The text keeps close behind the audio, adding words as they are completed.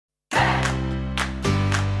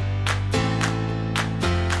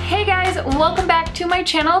welcome back to my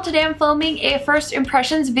channel. Today I'm filming a first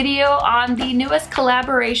impressions video on the newest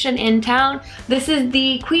collaboration in town. This is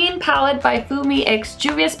the Queen palette by FUMI x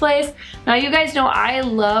JUVIASplace. Now you guys know I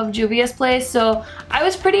love JUVIASplace, so I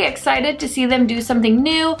was pretty excited to see them do something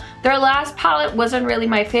new. Their last palette wasn't really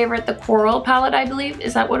my favorite, the Coral palette, I believe.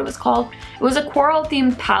 Is that what it was called? It was a coral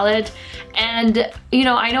themed palette, and you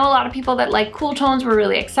know, I know a lot of people that like cool tones were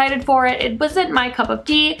really excited for it. It wasn't my cup of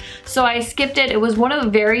tea, so I skipped it. It was one of the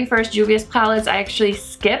very first JUVIAS palettes I actually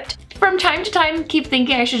skipped. From time to time, keep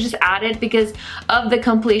thinking I should just add it because of the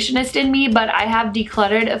completionist in me, but I have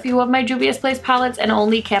decluttered a few of my JUVIASplace palettes and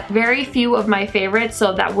only kept very few of my favorites,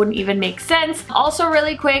 so that wouldn't even make sense. Also,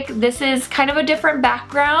 really quick, this is kind of a different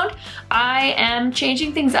background. I am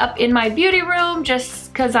changing things up in my beauty room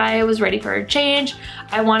just because I was ready for a change.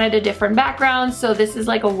 I wanted a different background, so this is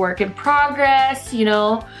like a work in progress, you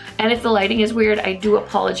know, and if the lighting is weird, I do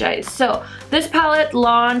apologize. So this palette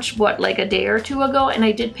launched, what, like a day or two ago, and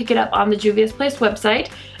I did pick it up on the JUVIASplace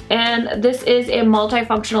website. And this is a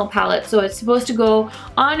multifunctional palette, so it's supposed to go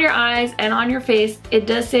on your eyes and on your face. It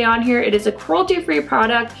does say on here it is a cruelty-free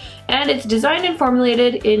product, and it's designed and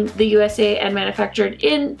formulated in the USA and manufactured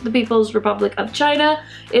in the People's Republic of China.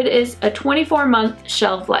 It is a 24-month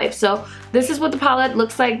shelf life. So this is what the palette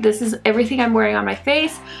looks like. This is everything I'm wearing on my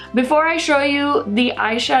face. Before I show you the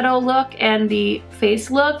eyeshadow look and the face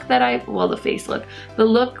look that the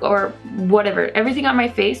look or whatever, everything on my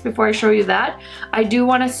face, before I show you that, I do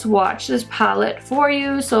want to swatch this palette for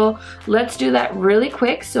you. So let's do that really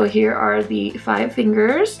quick. So here are the 5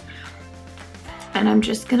 fingers. And I'm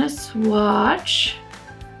just gonna swatch.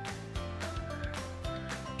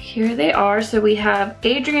 Here they are. So we have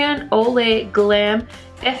Adrienne, Olay, Glam,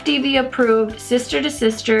 FDV approved, Sister to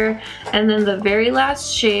Sister, and then the very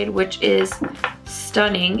last shade, which is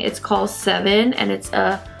stunning. It's called 7, and it's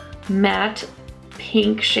a matte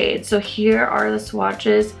pink shade. So here are the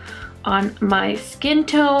swatches on my skin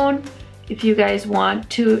tone. If you guys want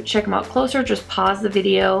to check them out closer, just pause the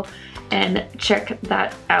video and check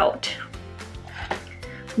that out.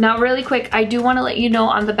 Now really quick, I do want to let you know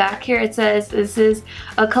on the back here it says this is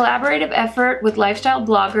a collaborative effort with lifestyle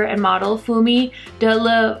blogger and model FUMI de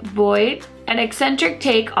la Void, an eccentric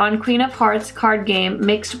take on Queen of Hearts card game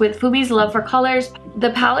mixed with FUMI's love for colors.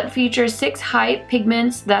 The palette features 6 high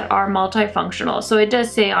pigments that are multifunctional. So it does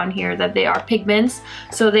say on here that they are pigments,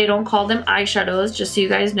 so they don't call them eyeshadows, just so you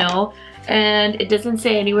guys know. And it doesn't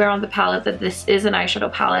say anywhere on the palette that this is an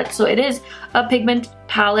eyeshadow palette. So it is a pigment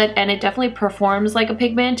palette, and it definitely performs like a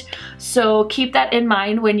pigment. So keep that in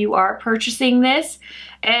mind when you are purchasing this.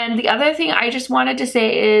 And the other thing I just wanted to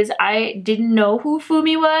say is I didn't know who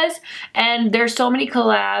FUMI was, and there's so many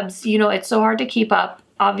collabs, you know, it's so hard to keep up.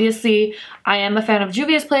 Obviously, I am a fan of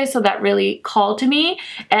JUVIASplace, so that really called to me.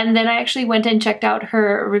 And then I actually went and checked out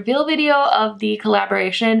her reveal video of the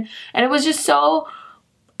collaboration, and it was just so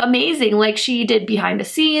amazing. Like, she did behind the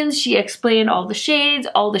scenes, she explained all the shades,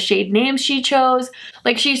 all the shade names she chose.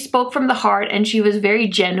 Like, she spoke from the heart and she was very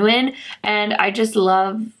genuine, and I just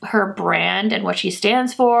love her brand and what she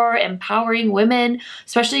stands for, empowering women,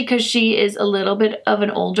 especially because she is a little bit of an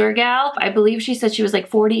older gal. I believe she said she was like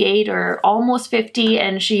 48 or almost 50,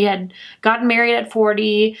 and she had gotten married at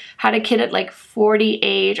 40, had a kid at like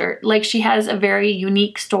 48, or like, she has a very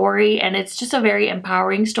unique story, and it's just a very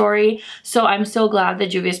empowering story. So I'm so glad that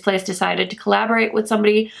JUVIASplace decided to collaborate with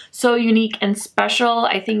somebody so unique and special.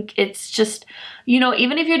 I think it's just, you know,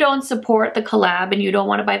 even if you don't support the collab and you don't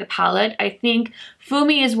want to buy the palette, I think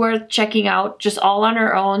FUMI is worth checking out just all on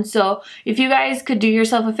her own. So if you guys could do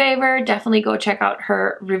yourself a favor, definitely go check out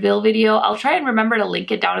her reveal video. I'll try and remember to link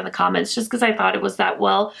it down in the comments just because I thought it was that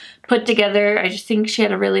well put together. I just think she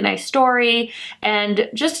had a really nice story and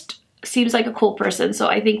just seems like a cool person, so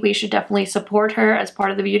I think we should definitely support her as part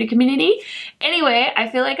of the beauty community. Anyway, I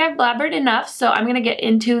feel like I've blabbered enough, so I'm gonna get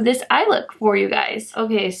into this eye look for you guys.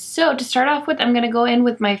 Okay, so to start off with, I'm gonna go in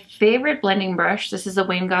with my favorite blending brush. This is a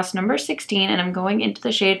Wayne Goss number 16, and I'm going into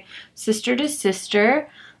the shade Sister to Sister.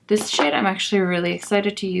 This shade I'm actually really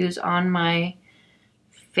excited to use on my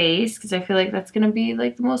face because I feel like that's gonna be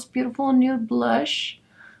like the most beautiful nude blush.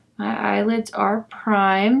 My eyelids are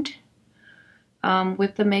primed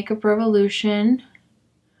with the Makeup Revolution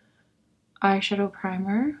eyeshadow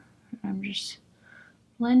primer. I'm just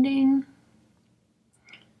blending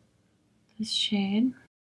this shade.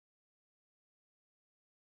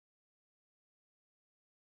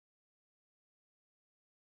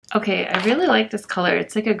 Okay, I really like this color.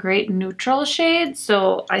 It's like a great neutral shade,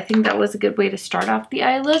 so I think that was a good way to start off the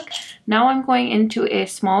eye look. Now I'm going into a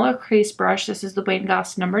smaller crease brush. This is the Wayne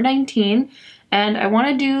Goss number 19, and I want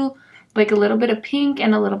to do like a little bit of pink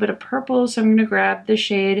and a little bit of purple, so I'm going to grab the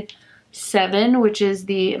shade 7, which is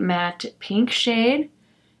the matte pink shade.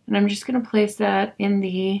 And I'm just going to place that in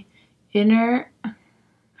the inner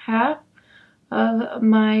half of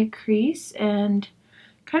my crease and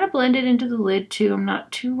kind of blend it into the lid too. I'm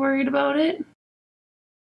not too worried about it.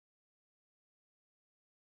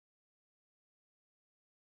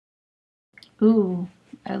 Ooh,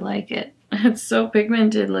 I like it. It's so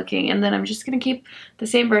pigmented looking. And then I'm just going to keep the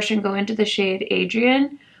same brush and go into the shade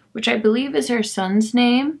Adrian, which I believe is her son's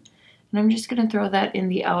name. And I'm just going to throw that in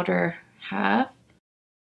the outer half.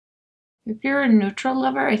 If you're a neutral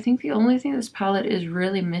lover, I think the only thing this palette is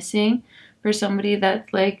really missing for somebody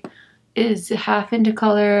that like is half into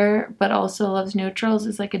color but also loves neutrals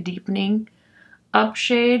is like a deepening up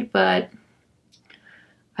shade, but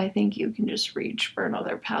I think you can just reach for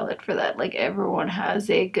another palette for that. Like everyone has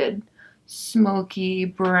a good smoky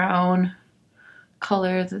brown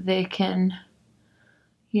color that they can,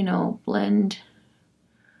 you know, blend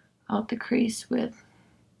out the crease with.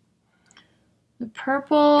 The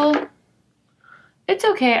purple, it's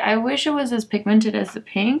okay. I wish it was as pigmented as the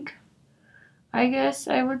pink, I guess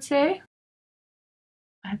I would say.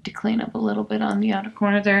 I have to clean up a little bit on the outer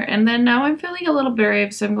corner there. And then now I'm feeling a little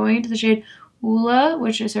brave, so I'm going into the shade Huda,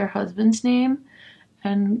 which is her husband's name.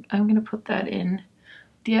 And I'm going to put that in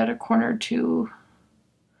the outer corner to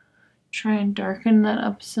try and darken that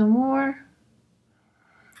up some more.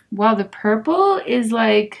 Wow, the purple is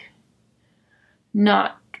like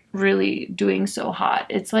not really doing so hot.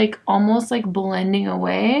 It's like almost like blending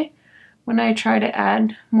away when I try to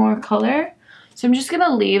add more color. So I'm just going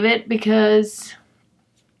to leave it because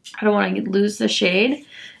I don't want to lose the shade.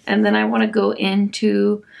 And then I want to go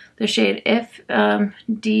into the shade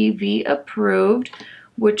FDV Approved,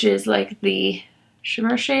 which is like the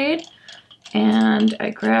shimmer shade. And I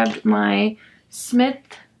grabbed my Smith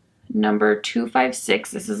number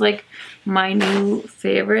 256. This is like my new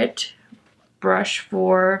favorite brush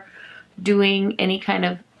for doing any kind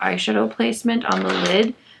of eyeshadow placement on the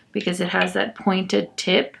lid because it has that pointed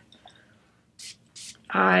tip. If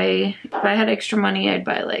I had extra money, I'd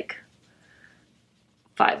buy like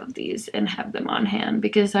 5 of these and have them on hand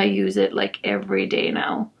because I use it like every day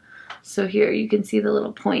now. So here you can see the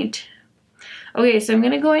little point. Okay, so I'm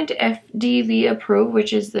going to go into FDV Approved,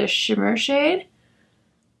 which is the shimmer shade.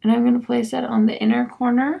 And I'm going to place that on the inner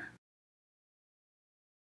corner.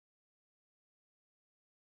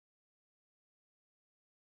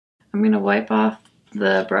 I'm going to wipe off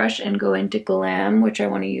the brush and go into Glam, which I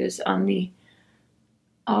want to use on the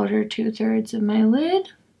outer 2/3 of my lid.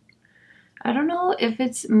 I don't know if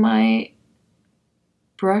it's my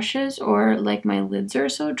brushes or like my lids are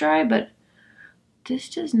so dry, but this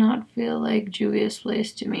does not feel like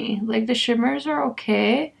JUVIAS to me. Like the shimmers are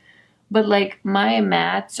okay, but like my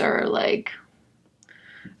mattes are like,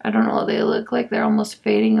 I don't know, they look like they're almost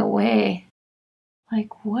fading away.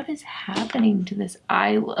 Like what is happening to this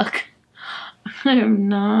eye look? I am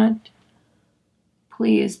not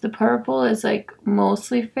pleased. The purple is like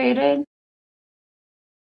mostly faded.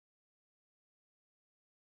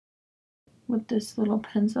 With this little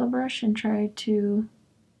pencil brush and try to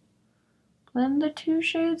blend the two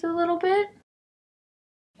shades a little bit.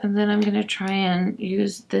 And then I'm going to try and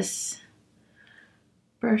use this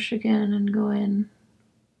brush again and go in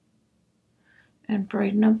and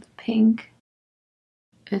brighten up the pink.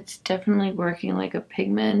 It's definitely working like a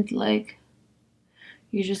pigment, like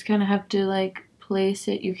you just kind of have to like place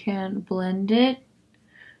it, you can't blend it.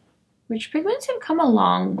 Which pigments have come a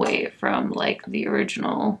long way from like the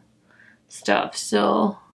original stuff,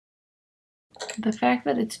 so the fact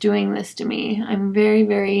that it's doing this to me, I'm very,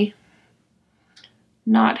 very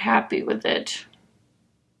not happy with it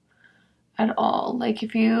at all. Like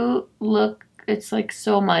if you look, it's like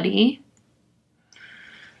so muddy.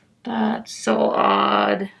 That's so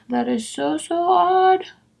odd. That is so odd.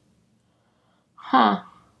 Huh.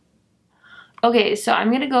 Okay, so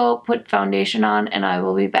I'm gonna go put foundation on and I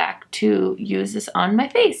will be back to use this on my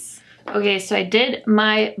face. Okay, so I did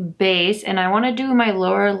my base and I want to do my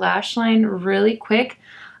lower lash line really quick.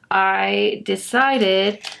 I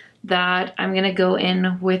decided that I'm going to go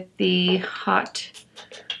in with the hot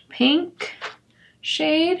pink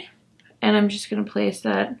shade and I'm just going to place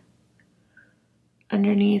that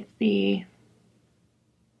underneath the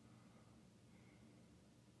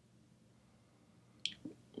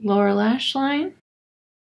lower lash line.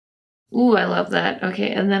 Ooh, I love that.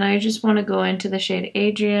 Okay, and then I just want to go into the shade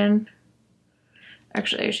Adrian.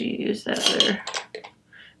 Actually, I should use that other. I'm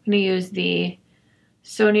going to use the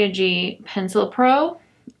Sonia G Pencil Pro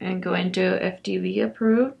and go into FDV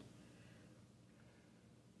Approved.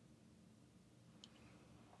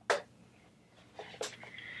 And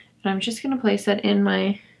I'm just going to place that in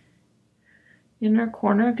my inner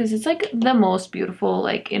corner because it's like the most beautiful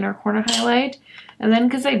like inner corner highlight. And then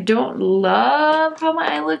because I don't love how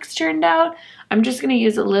my eye looks turned out, I'm just going to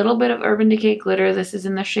use a little bit of Urban Decay glitter. This is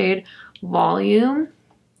in the shade Volume.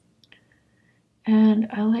 And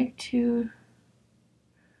I like to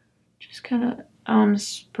just kind of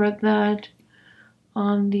spread that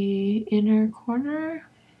on the inner corner.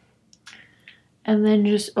 And then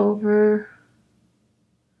just over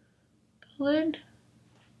the lid.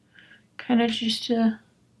 Kind of just to,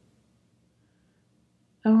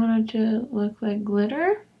 I want it to look like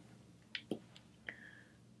glitter.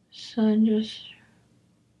 So and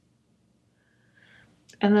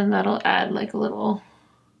then that'll add like a little,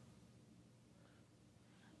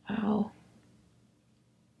 wow.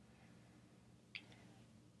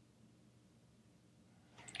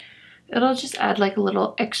 It'll just add like a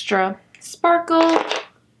little extra sparkle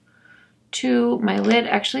to my lid.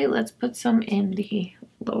 Actually, let's put some in the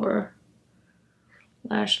lower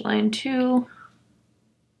lash line too.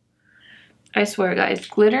 I swear guys,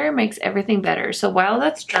 glitter makes everything better. So while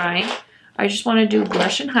that's drying, I just want to do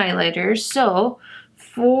blush and highlighters. So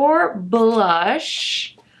for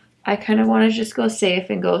blush, I kind of want to just go safe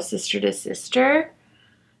and go Sister to Sister.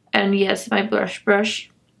 And yes, my blush brush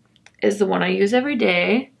is the one I use every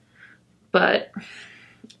day, but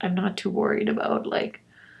I'm not too worried about like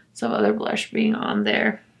some other blush being on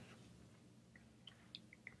there.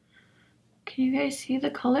 Can you guys see the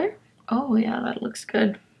color? Oh yeah, that looks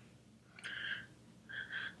good.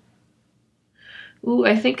 Ooh,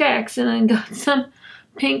 I think I accidentally got some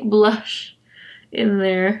pink blush in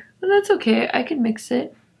there, but that's okay. I can mix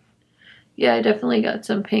it. Yeah, I definitely got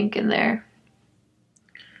some pink in there.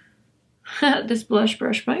 This blush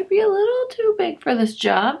brush might be a little too big for this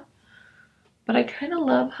job, but I kind of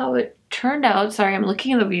love how it turned out. Sorry, I'm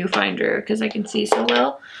looking in the viewfinder because I can see so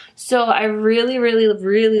well. So I really, really,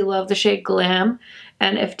 really love the shade Glam,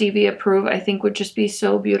 and FDV Approve I think would just be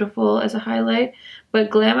so beautiful as a highlight. But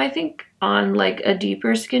Glam, I think on like a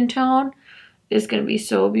deeper skin tone is going to be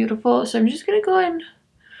so beautiful. So I'm just going to go in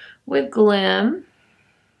with Glam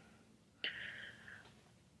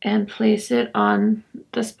and place it on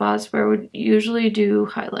the spots where I would usually do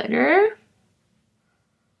highlighter.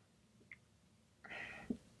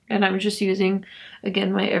 And I'm just using,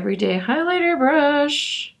 again, my everyday highlighter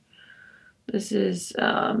brush. This is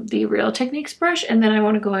the Real Techniques brush. And then I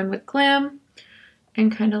want to go in with Glam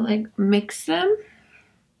and kind of like mix them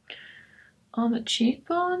on the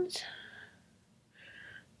cheekbones.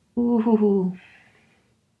 Ooh.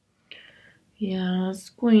 Yes,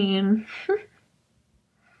 queen.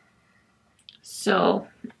 So,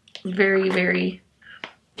 very, very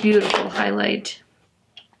beautiful highlight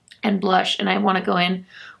and blush. And I want to go in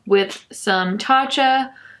with some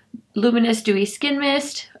Tatcha Luminous Dewy Skin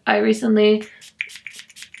Mist. I recently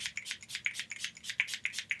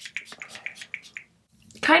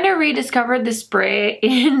kind of rediscovered this spray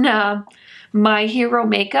in my Hero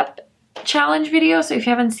Makeup Challenge video. So if you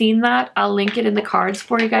haven't seen that, I'll link it in the cards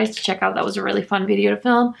for you guys to check out. That was a really fun video to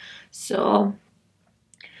film. So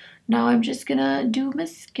now I'm just gonna do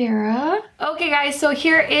mascara. Okay guys, so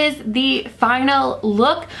here is the final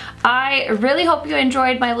look. I really hope you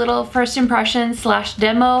enjoyed my little first impression /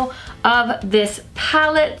 demo of this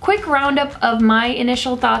palette. Quick roundup of my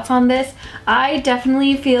initial thoughts on this. I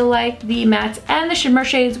definitely feel like the mattes and the shimmer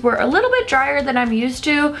shades were a little bit drier than I'm used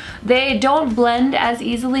to. They don't blend as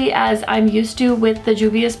easily as I'm used to with the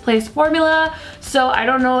JUVIAS formula. So I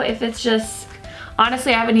don't know if it's just,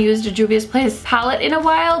 honestly, I haven't used a JUVIAS palette in a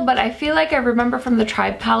while, but I feel like I remember from the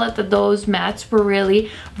Tribe palette that those mattes were really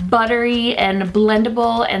buttery and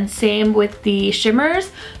blendable, and same with the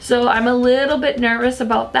shimmers. So I'm a little bit nervous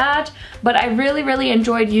about that, but I really, really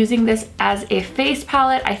enjoyed using this as a face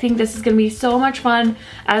palette. I think this is gonna be so much fun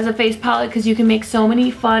as a face palette because you can make so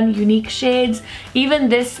many fun, unique shades. Even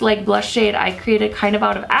this like blush shade I created kind of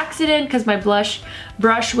out of accident because my blush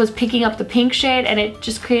brush was picking up the pink shade and it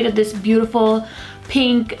just created this beautiful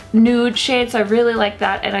pink nude shade. So I really like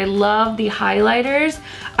that, and I love the highlighters.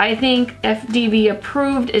 I think FDV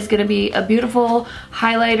Approved is going to be a beautiful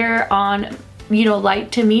highlighter on, you know,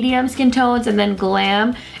 light to medium skin tones, and then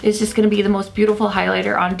Glam is just going to be the most beautiful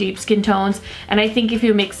highlighter on deep skin tones. And I think if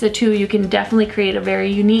you mix the two, you can definitely create a very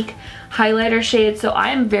unique highlighter shade. So I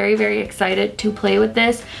am very, very excited to play with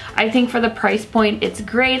this. I think for the price point, it's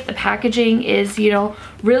great. The packaging is, you know,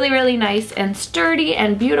 really, really nice and sturdy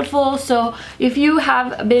and beautiful. So if you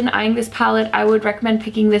have been eyeing this palette, I would recommend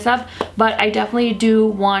picking this up, but I definitely do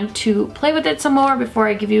want to play with it some more before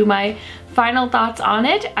I give you my final thoughts on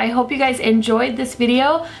it. I hope you guys enjoyed this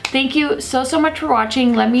video. Thank you so much for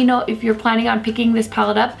watching. Let me know if you're planning on picking this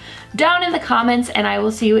palette up down in the comments, and I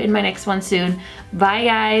will see you in my next one soon. Bye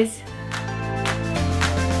guys.